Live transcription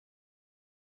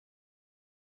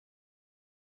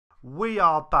We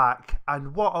are back,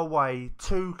 and what a way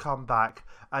to come back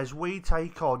as we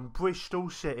take on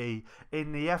Bristol City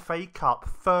in the FA Cup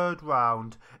third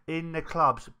round in the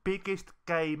club's biggest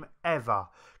game ever.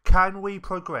 Can we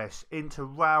progress into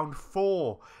round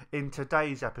 4 in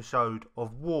today's episode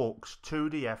of Walks to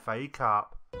the FA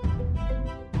Cup?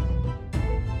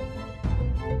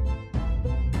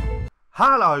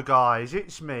 Hello guys,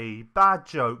 it's me, Bad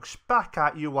Jokes, back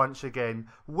at you once again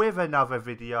with another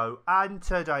video, and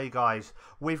today guys,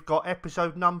 we've got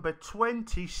episode number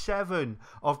 27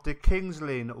 of the Kings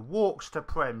Lynn Walks to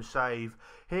Prem save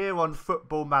here on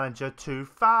Football Manager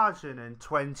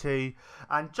 2020.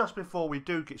 And just before we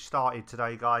do get started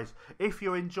today guys, if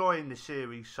you're enjoying the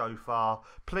series so far,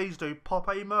 please do pop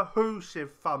a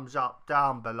massive thumbs up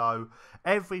down below.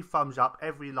 Every thumbs up,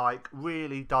 every like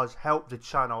really does help the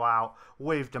channel out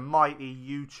with the mighty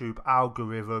YouTube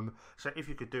algorithm. So if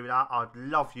you could do that, I'd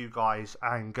love you guys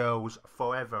and girls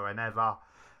forever and ever.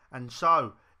 And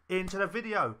so into the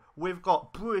video, we've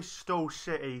got Bristol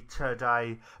City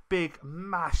today. Big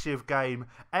massive game,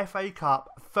 FA Cup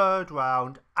third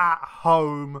round at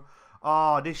home.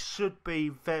 This should be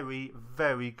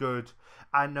very good,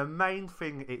 and the main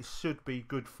thing it should be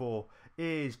good for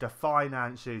is the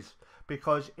finances,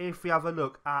 because if we have a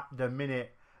look at the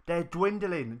minute, they're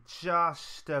dwindling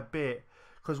just a bit,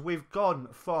 because we've gone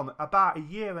from about a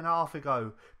year and a half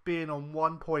ago being on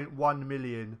 1.1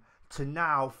 million to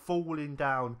now falling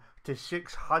down to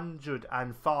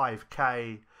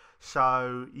 605k.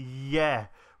 So yeah,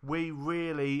 we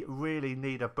really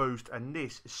need a boost, and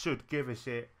this should give us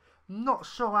it. Not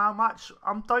sure how much.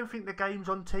 Don't think the game's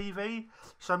on TV,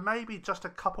 so maybe just a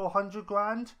couple hundred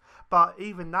grand, but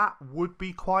even that would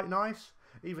be quite nice.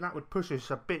 Even that would push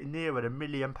us a bit nearer the £1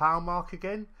 million mark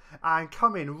again, and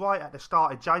come in right at the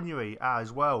start of January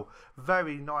as well.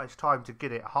 Very nice time to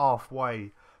get it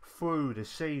halfway through the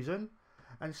season.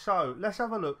 And so let's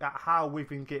have a look at how we've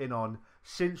been getting on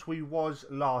since we was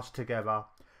last together.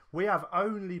 We have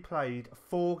only played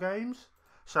 4 games.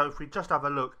 So if we just have a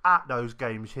look at those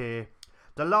games here,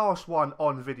 the last one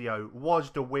on video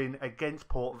was the win against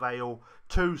Port Vale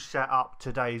to set up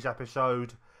today's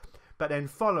episode. But then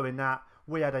following that,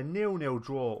 we had a 0-0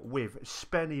 draw with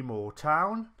Spennymoor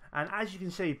Town. And as you can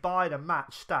see by the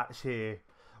match stats here,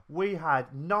 we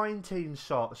had 19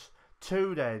 shots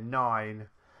to their 9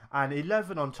 and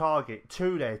 11 on target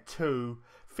to their 2,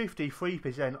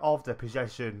 53% of the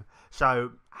possession.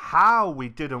 So how we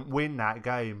didn't win that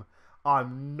game,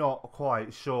 I'm not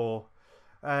quite sure.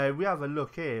 We have a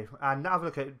look here and have a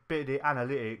look at a bit of the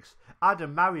analytics.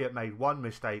 Adam Marriott made 1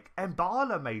 mistake,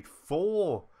 Mbala made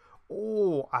 4.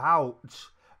 Oh,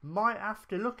 ouch. Might have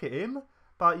to look at him,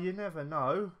 but you never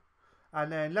know.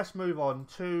 And then let's move on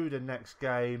to the next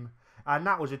game. And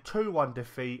that was a 2-1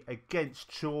 defeat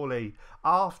against Chorley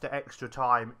after extra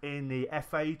time in the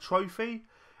FA Trophy.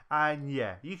 And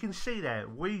yeah, you can see there,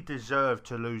 we deserved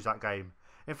to lose that game.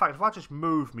 In fact, if I just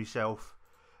move myself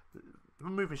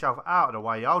out of the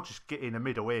way, I'll just get in the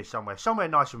middle here somewhere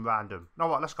nice and random. No,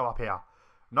 what? Let's go up here.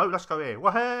 No, let's go here.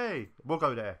 Well, hey, we'll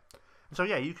go there. So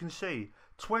yeah, you can see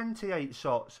 28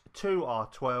 shots to our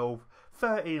 12,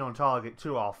 13 on target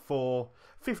to our 4,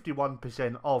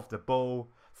 51% of the ball,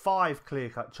 5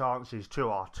 clear-cut chances to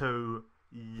our 2.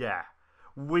 Yeah,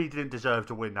 we didn't deserve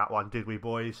to win that one, did we,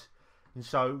 boys? And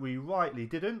so we rightly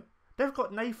didn't. They've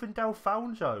got Nathan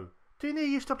Delfonso. Didn't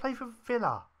he used to play for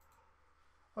Villa?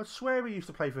 I swear he used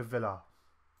to play for Villa.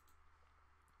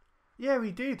 Yeah,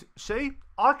 he did. See,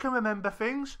 I can remember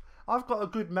things. I've got a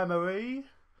good memory.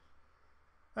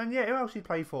 And yeah, who else he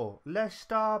played for?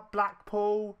 Leicester,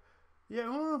 Blackpool.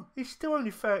 Yeah, he's still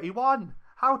only 31.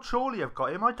 How Chorley have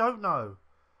got him, I don't know.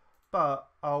 But,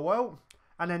 oh well.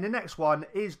 And then the next one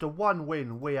is the one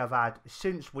win we have had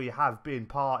since we have been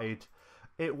parted.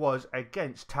 It was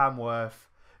against Tamworth.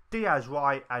 Diaz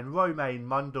Wright and Romain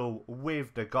Mundell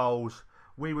with the goals.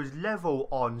 We was level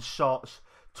on shots,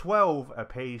 12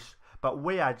 apiece, but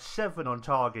we had 7 on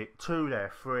target to their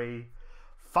 3,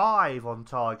 5 on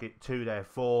target to their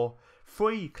 4,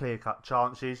 3 clear-cut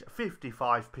chances,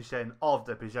 55% of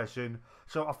the possession.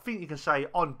 So I think you can say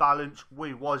on balance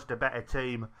we was the better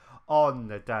team on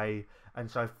the day, and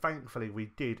so thankfully we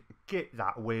did get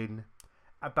that win.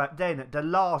 But then the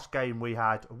last game we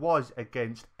had was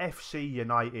against FC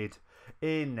United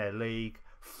in the league.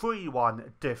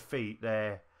 3-1 defeat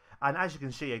there. And as you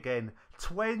can see again,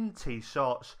 20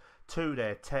 shots to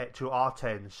our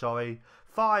 10,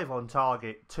 5 on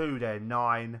target to their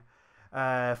 9.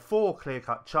 4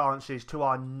 clear-cut chances to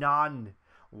our none.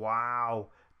 Wow.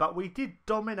 But we did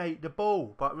dominate the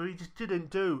ball, but we just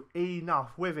didn't do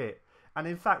enough with it. And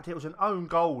in fact, it was an own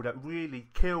goal that really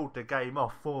killed the game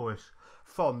off for us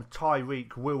from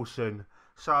Tyreek Wilson.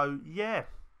 So, yeah,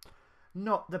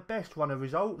 not the best run of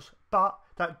results, but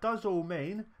that does all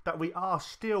mean that we are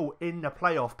still in the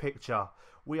playoff picture.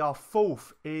 We are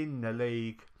 4th in the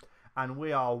league, and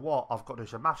we are what? I've got to do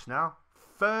some maths now.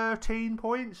 13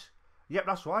 points? Yep,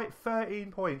 that's right,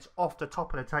 13 points off the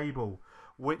top of the table,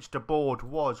 which the board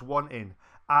was wanting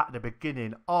at the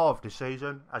beginning of the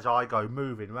season as I go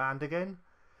moving round again.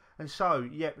 And so,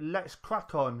 yep, let's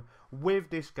crack on with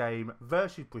this game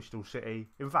versus Bristol City.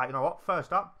 In fact, you know what?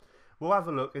 First up, we'll have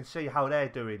a look and see how they're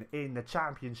doing in the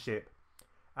Championship.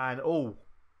 And, oh,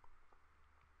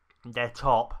 they're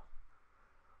top.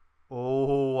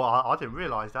 Oh, I didn't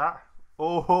realise that.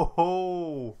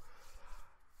 Oh,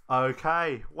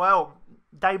 okay. Well,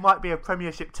 they might be a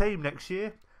Premiership team next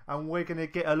year, and we're going to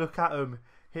get a look at them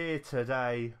here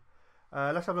today.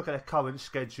 Let's have a look at their current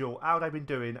schedule. How they've been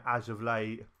doing as of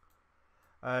late.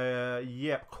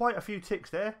 Yep, quite a few ticks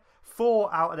there.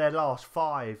 4 out of their last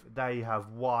 5 they have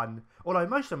won. Although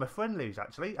most of them are friendlies,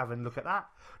 actually, having a look at that.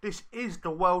 This is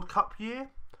the World Cup year,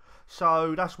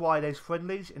 so that's why there's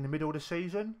friendlies in the middle of the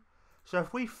season. So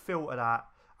if we filter that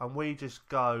and we just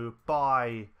go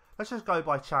by, let's just go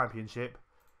by Championship.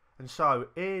 And so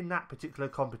in that particular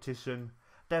competition,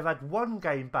 they've had 1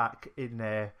 game back in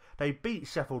there. They beat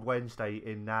Sheffield Wednesday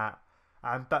in that.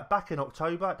 But back in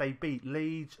October, they beat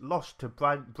Leeds, lost to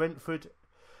Brentford,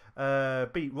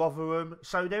 beat Rotherham.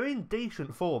 So they're in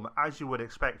decent form, as you would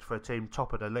expect for a team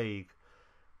top of the league.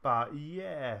 But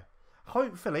yeah,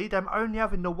 hopefully them only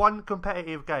having the 1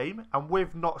 competitive game, and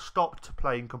we've not stopped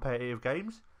playing competitive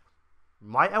games,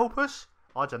 might help us.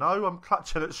 I don't know, I'm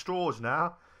clutching at straws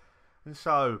now. And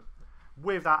so,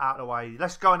 with that out of the way,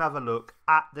 let's go and have a look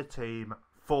at the team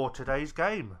for today's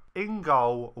game. In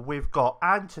goal, we've got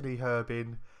Anthony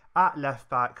Herbin. At left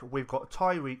back, we've got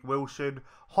Tyreek Wilson.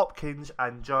 Hopkins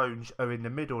and Jones are in the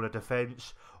middle of the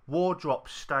defence. Wardrop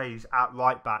stays at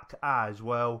right back as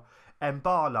well.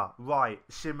 Mbala, right.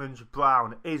 Simmons,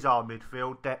 Brown is our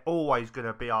midfield. They're always going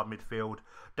to be our midfield.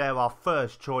 They're our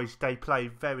first choice. They play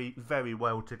very, very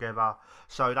well together.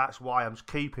 So that's why I'm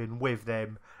keeping with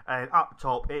them. And up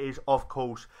top, it is, of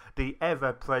course, the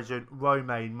ever-present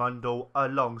Romain Mundle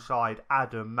alongside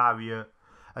Adam Marriott.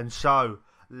 And so,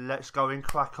 let's go and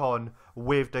crack on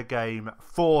with the game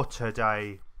for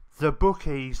today. The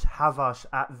bookies have us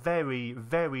at very,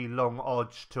 very long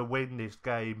odds to win this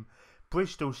game.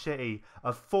 Bristol City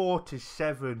are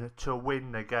 4-7 to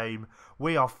win the game.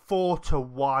 We are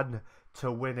 4-1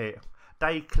 to win it.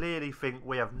 They clearly think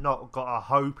we have not got a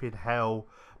hope in hell,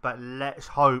 but let's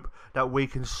hope that we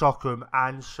can sock them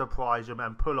and surprise them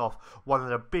and pull off one of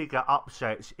the bigger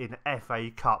upsets in FA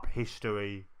Cup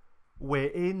history. We're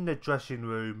in the dressing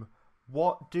room.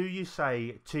 What do you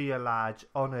say to your lads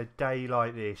on a day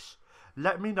like this?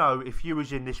 Let me know if you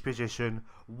was in this position,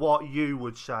 what you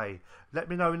would say. Let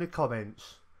me know in the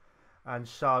comments. And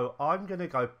so I'm going to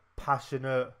go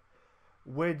passionate.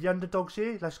 We're the underdogs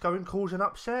here. Let's go and cause an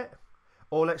upset.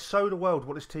 Or let's show the world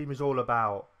what this team is all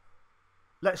about.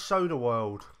 Let's show the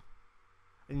world.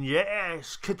 And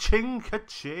yes, ka-ching,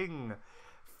 ka-ching.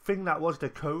 Think that was the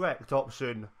correct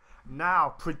option.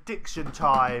 Now, prediction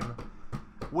time.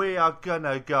 We are going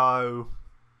to go...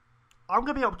 I'm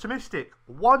going to be optimistic.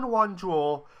 1-1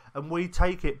 draw, and we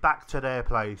take it back to their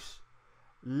place.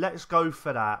 Let's go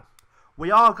for that.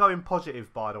 We are going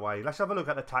positive, by the way. Let's have a look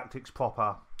at the tactics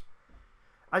proper.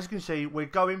 As you can see, we're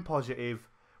going positive.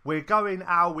 We're going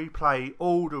how we play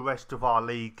all the rest of our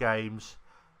league games.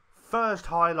 First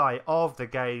highlight of the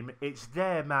game, it's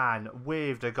their man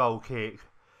with the goal kick.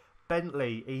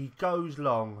 Bentley, he goes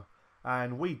long.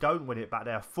 And we don't win it back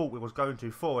there. I thought we was going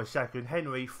to for a second.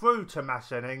 Henry through to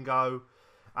Masenengo.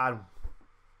 And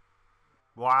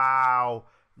wow,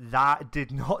 that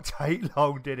did not take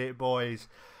long, did it, boys?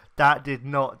 That did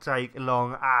not take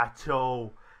long at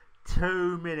all.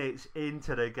 2 minutes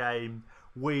into the game,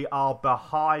 we are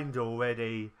behind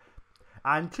already.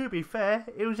 And to be fair,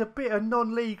 it was a bit of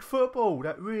non-league football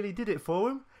that really did it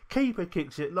for him. Keeper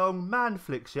kicks it long, man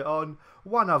flicks it on,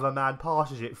 one other man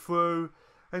passes it through.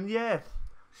 And yeah,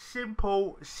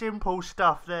 simple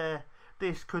stuff there.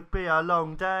 This could be a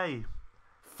long day.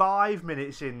 5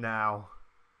 minutes in now.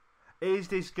 Is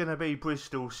this going to be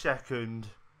Bristol's second?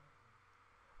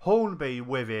 Hornby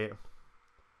with it.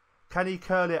 Can he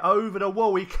curl it over the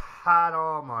wall? He can.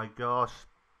 Oh my gosh.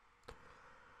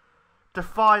 The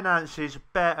finances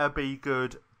better be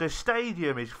good. The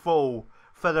stadium is full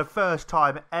for the first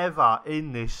time ever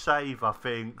in this save, I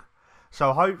think.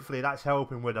 So hopefully that's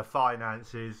helping with the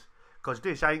finances, because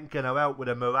this ain't going to help with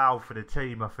the morale for the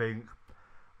team, I think.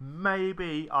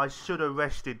 Maybe I should have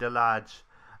rested the lads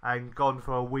and gone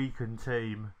for a weakened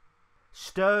team.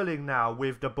 Sterling now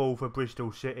with the ball for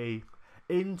Bristol City.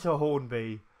 Into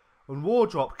Hornby. And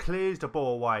Wardrop clears the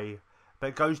ball away. But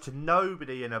it goes to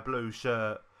nobody in a blue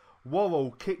shirt.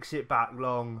 Worrell kicks it back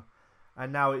long.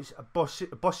 And now it's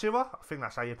Bossira. I think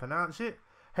that's how you pronounce it.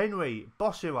 Henry,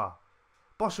 Bossira.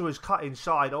 Bossira's cut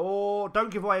inside. Oh,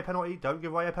 don't give away a penalty. Don't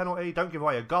give away a penalty. Don't give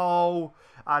away a goal.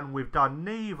 And we've done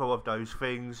neither of those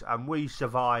things. And we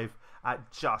survive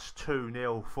at just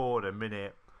 2-0 for the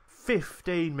minute.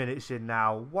 15 minutes in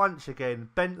now. Once again,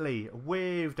 Bentley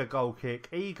with the goal kick.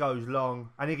 He goes long.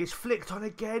 And he gets flicked on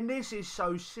again. This is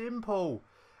so simple.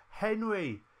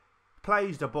 Henry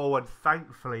plays the ball, and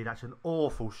thankfully that's an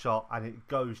awful shot, and it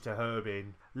goes to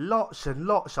Herbin. Lots and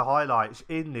lots of highlights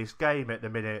in this game at the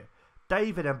minute.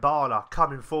 David Mbala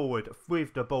coming forward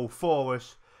with the ball for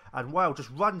us, and well,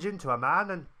 just runs into a man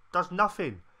and does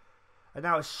nothing. And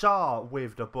now it's Sarr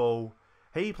with the ball.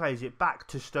 He plays it back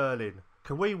to Sterling.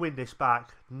 Can we win this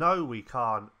back? No, we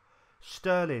can't.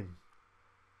 Sterling.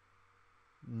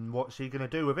 What's he going to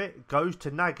do with it? Goes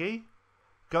to Nagy.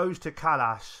 Goes to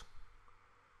Callas.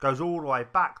 Goes all the way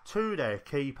back to their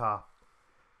keeper.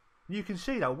 You can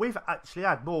see that we've actually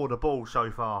had more of the ball so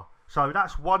far. So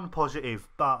that's one positive,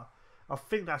 but I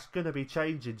think that's going to be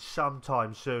changing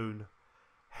sometime soon.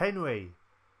 Henry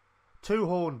to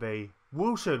Hornby.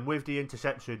 Wilson with the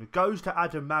interception. Goes to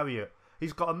Adam Marriott.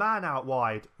 He's got a man out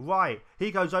wide. Right. He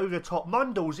goes over the top.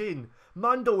 Mundle's in.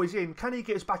 Mundle is in. Can he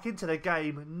get us back into the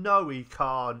game? No, he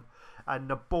can't. And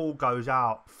the ball goes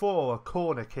out for a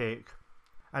corner kick.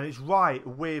 And it's Wright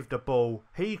with the ball.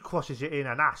 He crosses it in,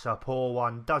 and that's a poor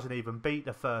one. Doesn't even beat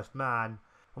the first man.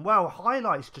 And well,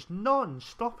 highlights just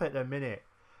non-stop at the minute.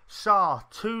 Sarr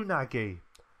to Nagy.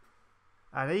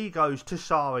 And he goes to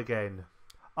Sarr again.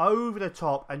 Over the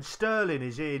top, and Sterling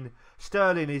is in.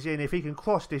 Sterling is in. If he can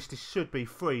cross this, this should be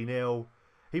 3-0.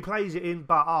 He plays it in,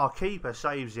 but our keeper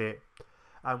saves it.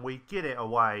 And we get it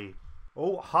away.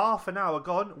 Oh, half an hour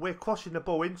gone. We're crossing the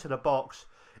ball into the box.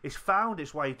 It's found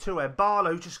its way to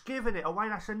Mbala, just giving it away.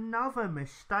 That's another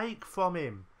mistake from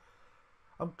him.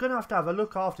 I'm going to have a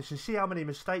look after this and see how many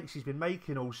mistakes he's been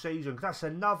making all season. Because that's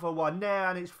another one there,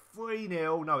 and it's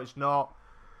 3-0. No, it's not.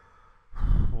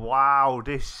 Wow,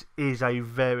 this is a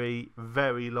very,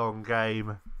 very long game.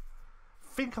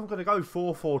 I think I'm going to go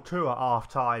 4-4-2 at half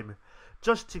time.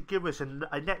 Just to give us an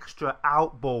extra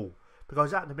out ball.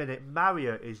 Because at the minute,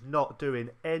 Marriott is not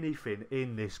doing anything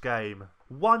in this game.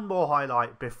 One more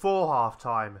highlight before half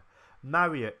time.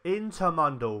 Marriott into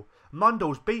Mundle.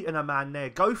 Mundle's beaten a man there.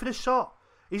 Go for the shot.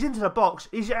 He's into the box.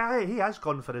 He has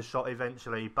gone for the shot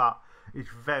eventually, but it's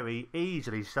very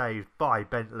easily saved by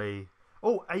Bentley.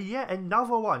 Oh, yet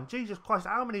another one. Jesus Christ,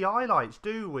 how many highlights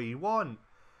do we want?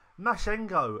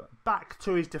 Masengo back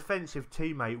to his defensive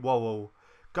teammate Worrell.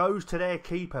 Goes to their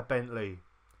keeper Bentley.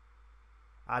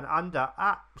 And under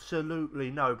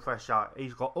absolutely no pressure,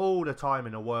 he's got all the time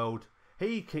in the world.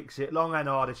 He kicks it long and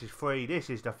hard. This is free. This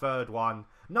is the third one.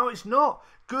 No, it's not.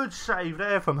 Good save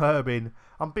there from Herbin.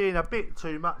 I'm being a bit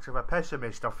too much of a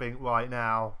pessimist, I think, right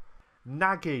now.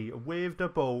 Nagy with the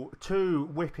ball to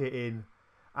whip it in.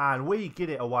 And we get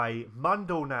it away.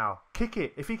 Mundle now. Kick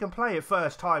it. If he can play it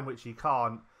first time, which he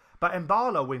can't. But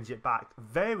Mbala wins it back.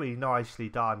 Very nicely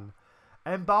done.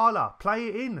 Mbala, play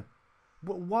it in.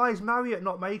 Why is Marriott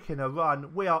not making a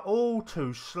run? We are all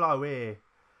too slow here.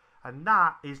 And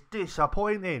that is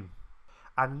disappointing.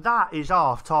 And that is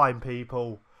half time,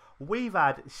 people. We've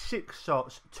had 6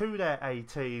 shots to their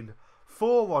 18.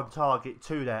 4 on target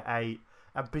to their 8.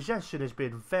 And possession has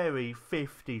been very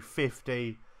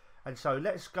 50-50. And so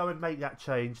let's go and make that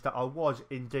change that I was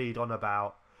indeed on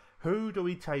about. Who do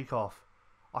we take off?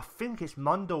 I think it's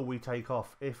Mundle we take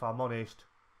off, if I'm honest.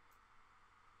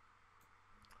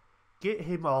 Get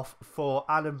him off for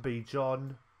Allenby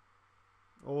John.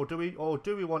 Or do we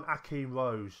want Akeem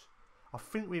Rose? I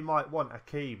think we might want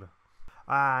Akeem.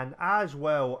 And as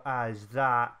well as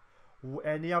that,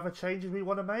 any other changes we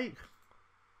want to make?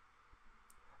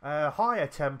 Higher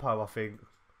tempo, I think.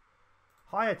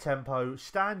 Higher tempo,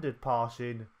 standard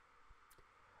passing.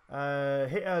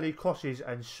 Hit early crosses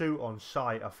and shoot on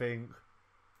sight, I think.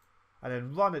 And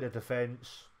then run at the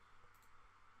defence.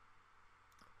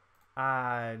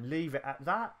 And leave it at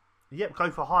that. Yep,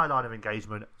 go for high line of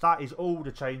engagement. That is all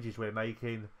the changes we're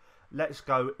making. Let's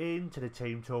go into the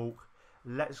team talk.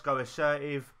 Let's go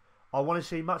assertive. I want to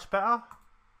see much better.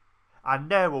 And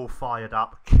they're all fired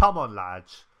up. Come on,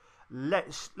 lads.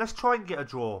 Let's try and get a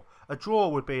draw. A draw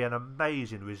would be an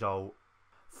amazing result.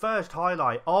 First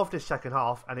highlight of the second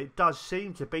half, and it does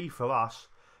seem to be for us.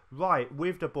 Right,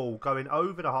 with the ball going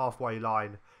over the halfway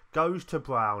line. goes to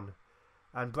Brown.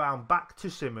 And Brown back to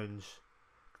Simmons.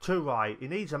 To right. He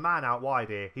needs a man out wide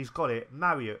here. He's got it.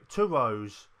 Marriott to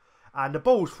Rose. And the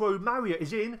ball's through. Marriott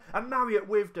is in. And Marriott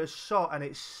with the shot. And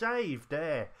it's saved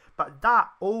there. But that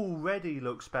already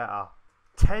looks better.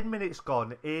 10 minutes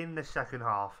gone in the second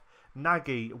half.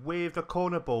 Nagy with the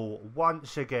corner ball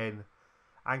once again.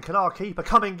 And can our keeper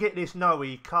come and get this? No,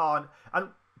 he can't. And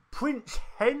Prince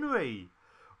Henry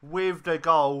with the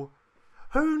goal.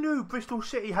 Who knew Bristol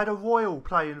City had a Royal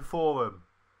playing for them?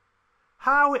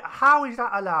 How is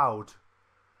that allowed?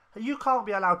 You can't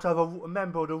be allowed to have a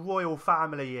member of the royal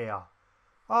family here.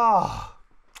 Ah,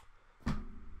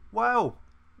 well,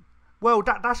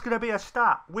 that's going to be a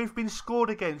stat. We've been scored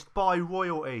against by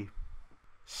royalty.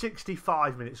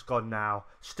 65 minutes gone now.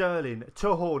 Sterling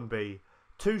to Hornby,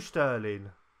 to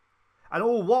Sterling. And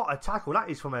oh, what a tackle that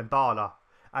is from Mbala.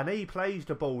 And he plays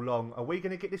the ball long. Are we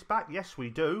going to get this back? Yes, we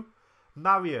do.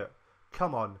 Marriott,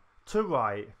 come on, to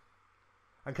right.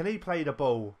 And can he play the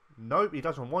ball? Nope, he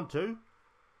doesn't want to.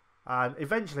 And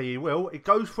eventually he will. It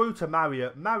goes through to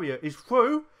Marriott. Marriott is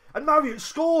through. And Marriott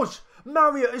scores.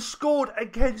 Marriott has scored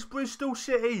against Bristol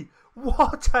City.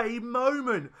 What a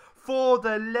moment for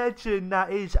the legend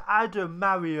that is Adam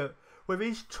Marriott. With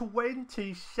his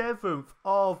 27th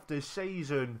of the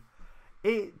season.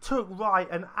 It took Wright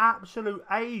an absolute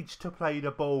age to play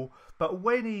the ball. But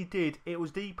when he did, it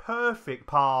was the perfect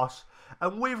pass.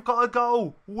 And we've got a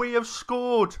goal. We have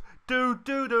scored. Do.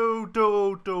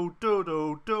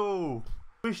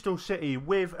 Bristol City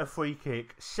with a free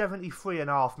kick.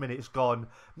 73.5 minutes gone.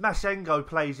 Masengo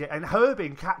plays it and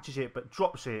Herbin catches it but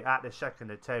drops it at the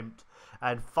second attempt.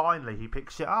 And finally he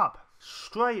picks it up.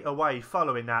 Straight away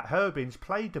following that, Herbin's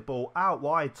played the ball out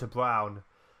wide to Brown.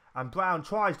 And Brown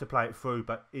tries to play it through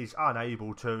but is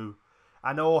unable to.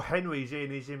 And Henry's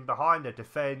he's in behind the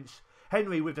defence.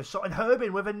 Henry with the shot and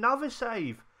Herbin with another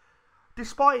save.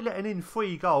 Despite letting in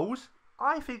 3 goals,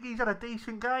 I think he's had a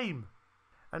decent game.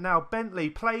 And now Bentley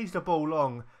plays the ball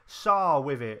long. Saar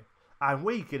with it. And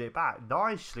we get it back.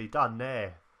 Nicely done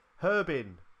there.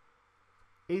 Herbin.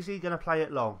 Is he going to play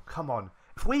it long? Come on.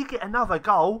 If we get another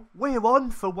goal, we're on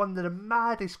for one of the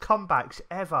maddest comebacks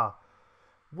ever.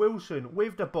 Wilson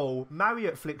with the ball.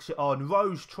 Marriott flicks it on.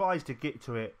 Rose tries to get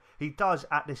to it. He does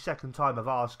at the second time of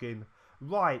asking.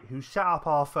 Wright, who set up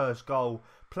our first goal,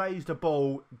 plays the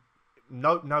ball.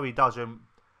 Nope, no he doesn't.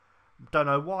 Don't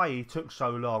know why he took so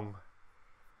long.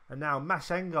 And now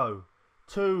Masengo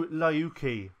to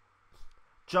Loki.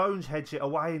 Jones heads it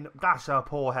away. And that's a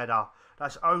poor header.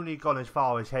 That's only gone as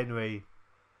far as Henry.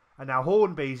 And now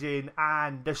Hornby's in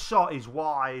and the shot is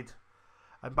wide.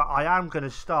 But I am going to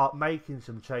start making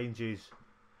some changes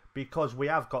because we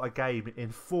have got a game in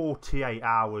 48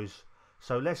 hours.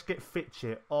 So let's get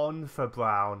Fitchett on for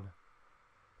Brown.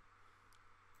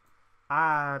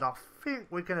 And I think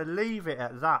we're going to leave it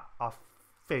at that, I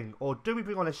think. Or do we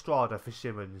bring on Estrada for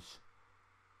Simmons?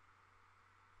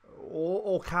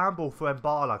 Or Campbell for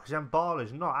Mbala, because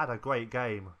Mbala's not had a great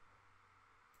game.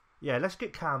 Yeah, let's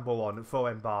get Campbell on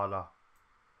for Mbala.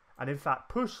 And in fact,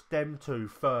 push them two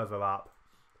further up.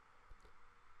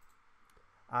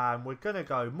 And we're going to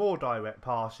go more direct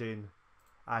passing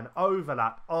and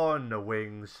overlap on the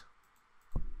wings.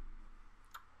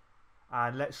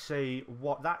 And let's see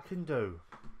what that can do.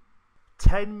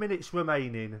 10 minutes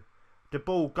remaining. The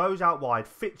ball goes out wide.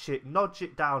 Fitchett nods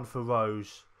it down for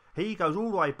Rose. He goes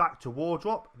all the way back to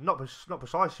Wardrop. Not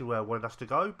precisely where I wanted us to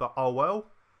go, but oh well.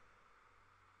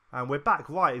 And we're back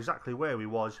right exactly where we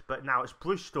was. But now it's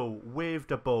Bristol with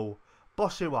the ball.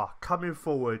 Bosira coming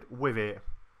forward with it.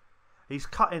 He's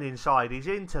cutting inside. He's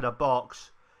into the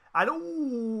box. And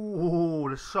ooh,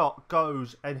 the shot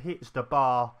goes and hits the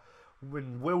bar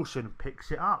when Wilson picks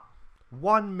it up.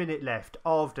 1 minute left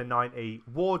of the 90.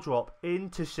 Wardrop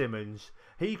into Simmons.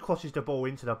 He crosses the ball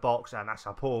into the box and that's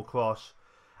a poor cross.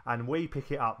 And we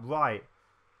pick it up. Right.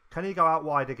 Can he go out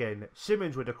wide again?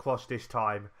 Simmons with a cross this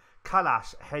time.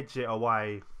 Callas heads it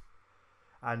away.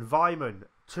 And Vyman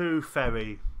to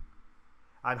Ferry.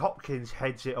 And Hopkins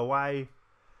heads it away.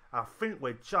 I think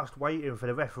we're just waiting for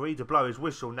the referee to blow his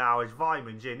whistle now as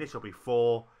Vyman's in. This will be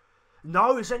 4.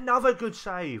 No, it's another good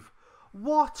save.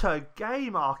 What a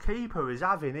game our keeper is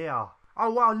having here. Oh,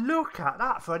 wow, look at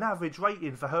that for an average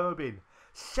rating for Herbin.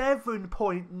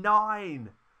 7.9.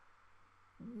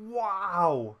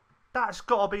 Wow. That's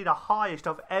got to be the highest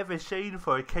I've ever seen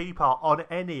for a keeper on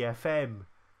any FM.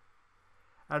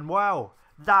 And wow,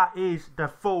 that is the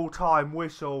full-time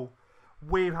whistle.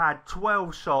 We've had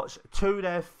 12 shots to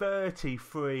their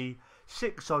 33,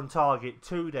 6 on target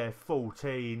to their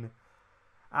 14.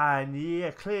 And yeah,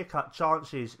 clear-cut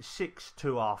chances, 6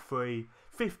 to our 3.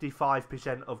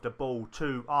 55% of the ball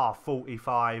to our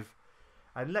 45.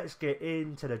 And let's get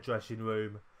into the dressing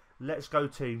room. Let's go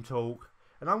team talk.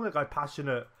 And I'm going to go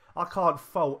passionate. I can't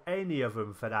fault any of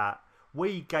them for that.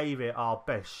 We gave it our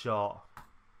best shot.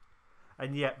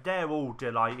 And yet they're all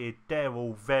delighted. They're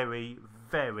all very,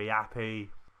 very happy.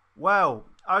 Well,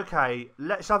 okay,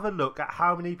 let's have a look at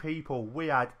how many people we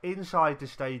had inside the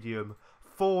stadium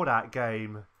for that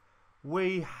game.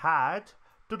 We had,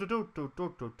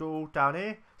 down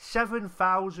here,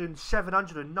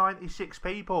 7,796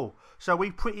 people. So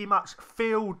we pretty much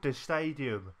filled the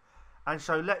stadium. And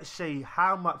so let's see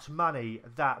how much money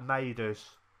that made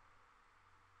us.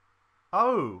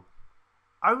 Oh,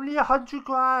 only 100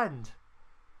 grand.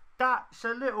 That's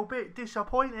a little bit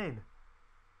disappointing.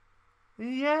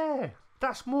 Yeah,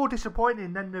 that's more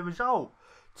disappointing than the result.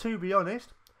 To be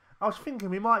honest, I was thinking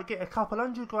we might get a couple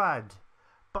 100 grand.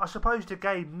 But I suppose the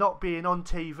game not being on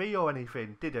TV or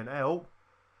anything didn't help.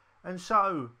 And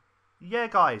so, yeah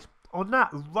guys, on that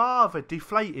rather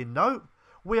deflating note,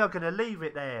 we are going to leave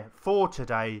it there for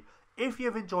today. If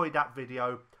you've enjoyed that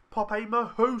video, pop a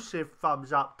massive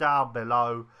thumbs up down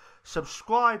below.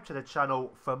 Subscribe to the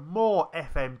channel for more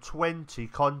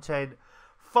FM20 content.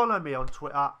 Follow me on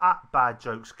Twitter at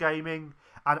BadJokesGaming.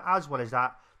 And as well as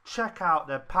that, check out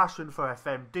the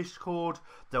Passion4FM Discord,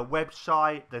 the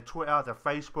website, the Twitter, the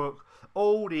Facebook.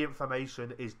 All the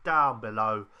information is down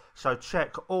below. So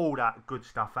check all that good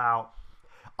stuff out.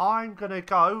 I'm going to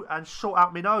go and sort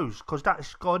out my nose because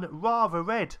that's gone rather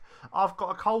red. I've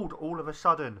got a cold all of a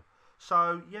sudden.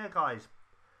 So yeah guys,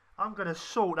 I'm going to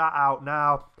sort that out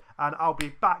now. And I'll be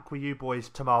back with you boys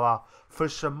tomorrow for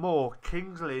some more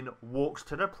Kings Lynn Walks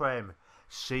to the Prem.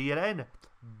 See you then.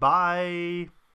 Bye.